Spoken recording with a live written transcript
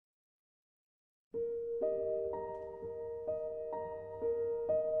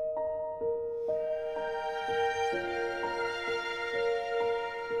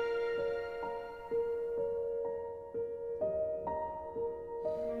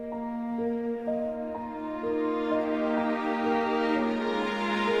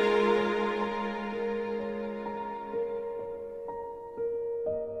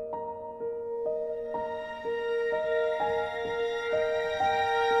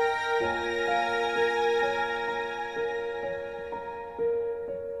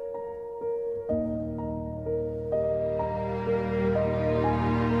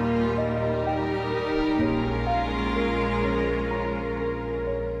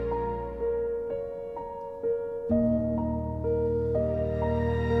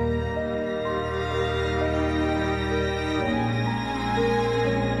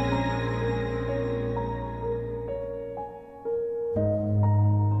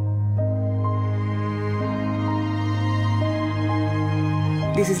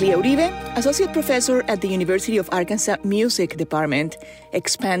This is Lia Uribe, Associate Professor at the University of Arkansas Music Department,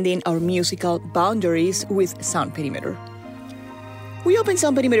 expanding our musical boundaries with Sound Perimeter. We open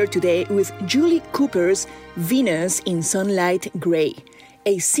Sound Perimeter today with Julie Cooper's Venus in Sunlight Gray,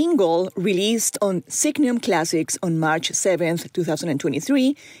 a single released on Signum Classics on March 7th,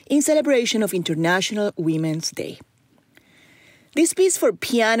 2023, in celebration of International Women's Day. This piece for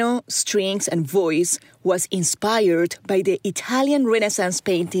piano, strings, and voice was inspired by the Italian Renaissance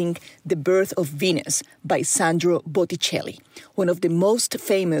painting The Birth of Venus by Sandro Botticelli, one of the most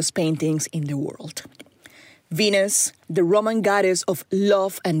famous paintings in the world. Venus, the Roman goddess of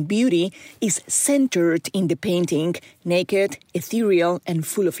love and beauty, is centered in the painting, naked, ethereal, and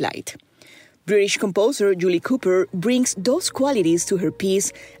full of light. British composer Julie Cooper brings those qualities to her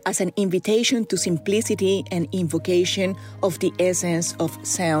piece as an invitation to simplicity and invocation of the essence of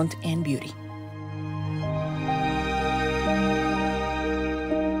sound and beauty.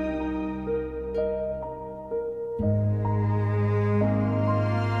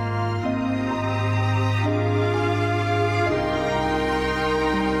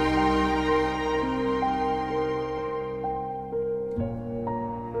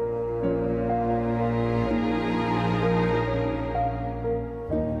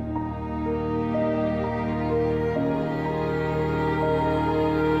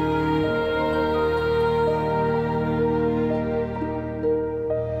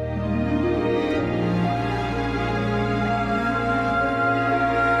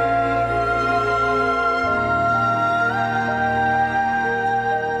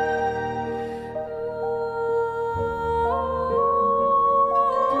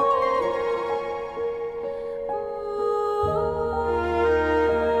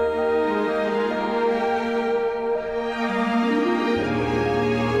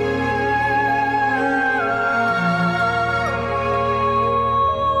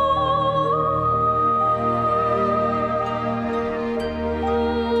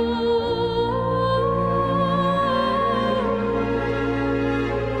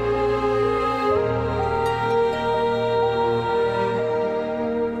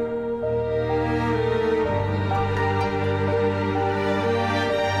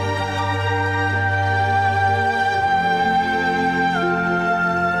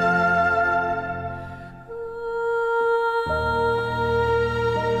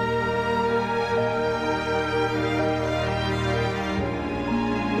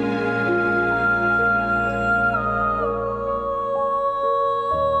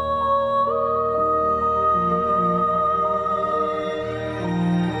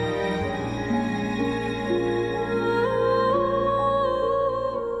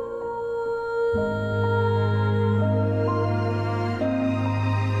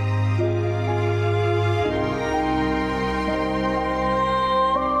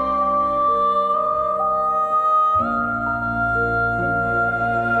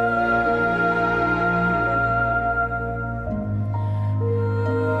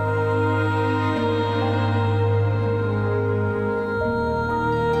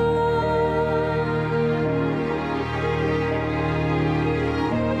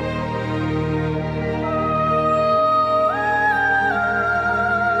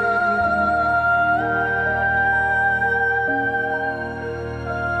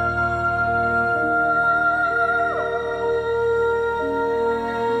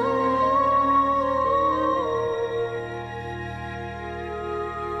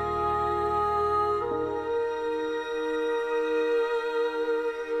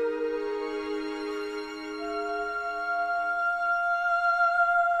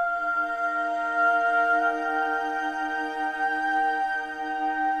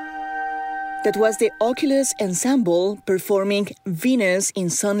 That was the Oculus Ensemble performing Venus in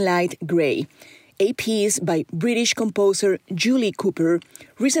Sunlight Gray, a piece by British composer Julie Cooper,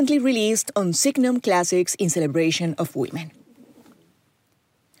 recently released on Signum Classics in celebration of women.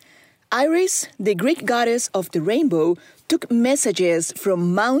 Iris, the Greek goddess of the rainbow, took messages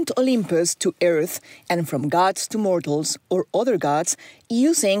from Mount Olympus to Earth and from gods to mortals or other gods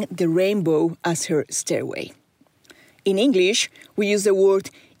using the rainbow as her stairway. In English, we use the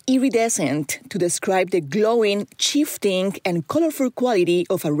word iridescent to describe the glowing, shifting, and colorful quality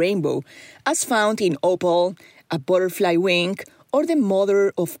of a rainbow, as found in opal, a butterfly wing, or the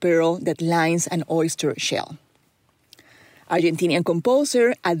mother of pearl that lines an oyster shell. Argentinian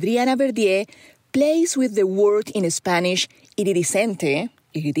composer Adriana Verdie plays with the word in Spanish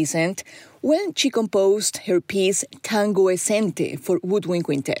iridescent, when she composed her piece Tangoescente for woodwind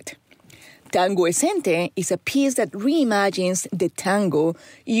quintet. Tangoescente is a piece that reimagines the tango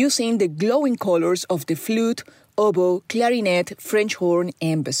using the glowing colors of the flute, oboe, clarinet, French horn,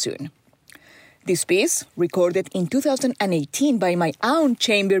 and bassoon. This piece, recorded in 2018 by my own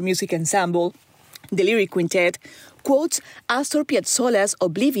chamber music ensemble, the Lyrique Quintette, quotes Astor Piazzolla's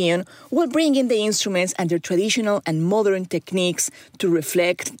Oblivion while bringing the instruments and their traditional and modern techniques to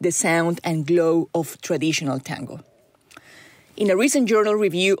reflect the sound and glow of traditional tango. In a recent journal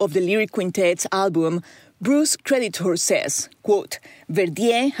review of the Lyrique Quintette's album, Bruce Creditor says, quote,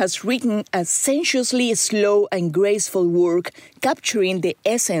 Verdie has written a sensuously slow and graceful work capturing the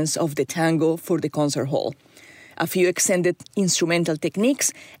essence of the tango for the concert hall. A few extended instrumental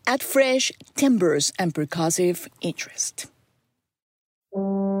techniques add fresh timbres and percussive interest.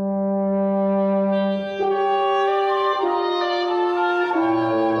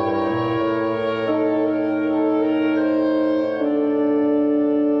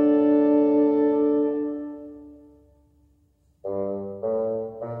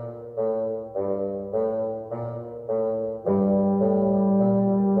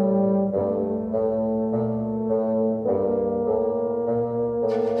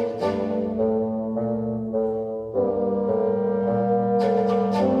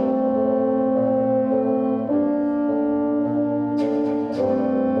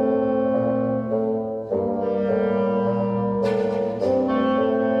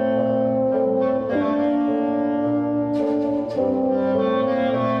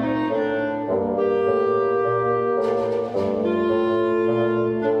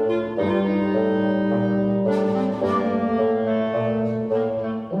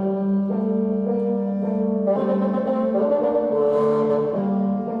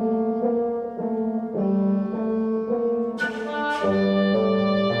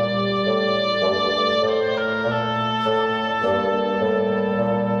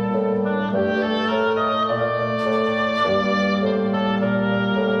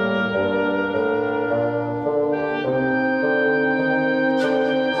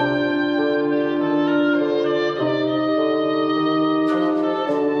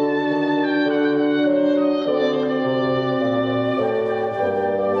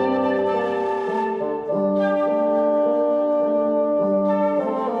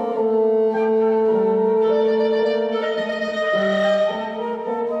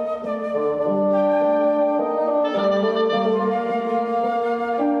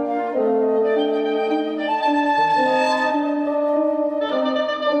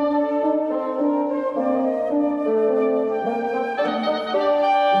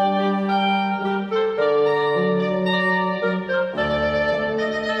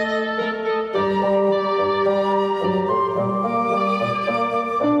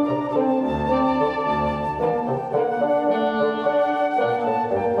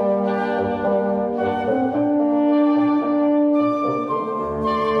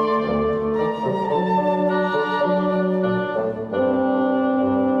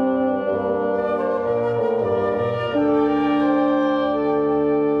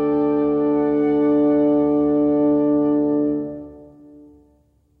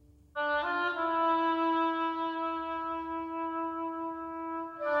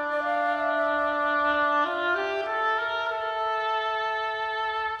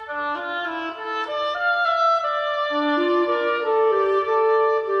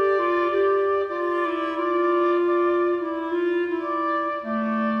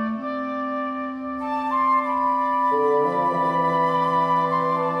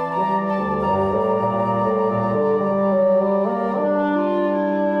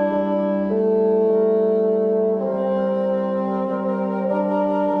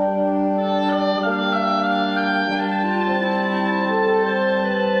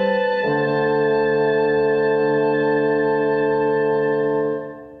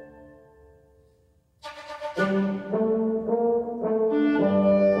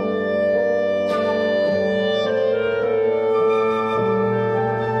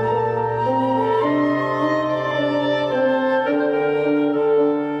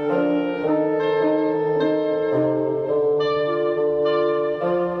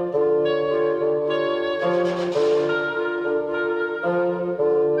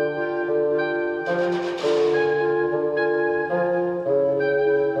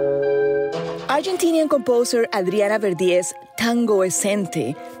 Argentinian composer Adriana Verdie's Tango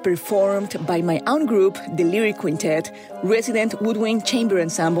Escente, performed by my own group, the Lyrique Quintette, resident woodwind chamber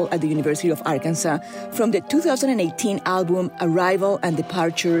ensemble at the University of Arkansas, from the 2018 album Arrival and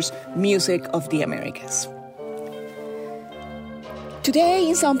Departures, Music of the Americas. Today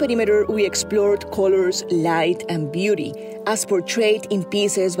in Sound Perimeter, we explored colors, light, and beauty as portrayed in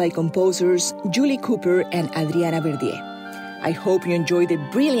pieces by composers Julie Cooper and Adriana Verdie. I hope you enjoy the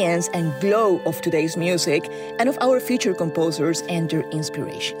brilliance and glow of today's music and of our future composers and their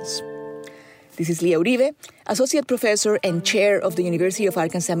inspirations. This is Lia Uribe, Associate Professor and Chair of the University of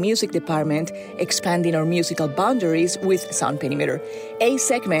Arkansas Music Department, expanding our musical boundaries with Sound Perimeter, a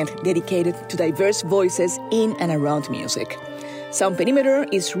segment dedicated to diverse voices in and around music. Sound Perimeter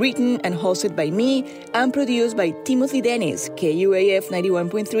is written and hosted by me and produced by Timothy Dennis, KUAF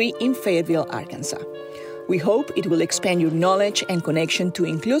 91.3 in Fayetteville, Arkansas. We hope it will expand your knowledge and connection to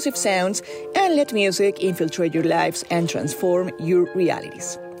inclusive sounds and let music infiltrate your lives and transform your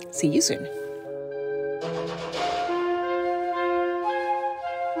realities. See you soon.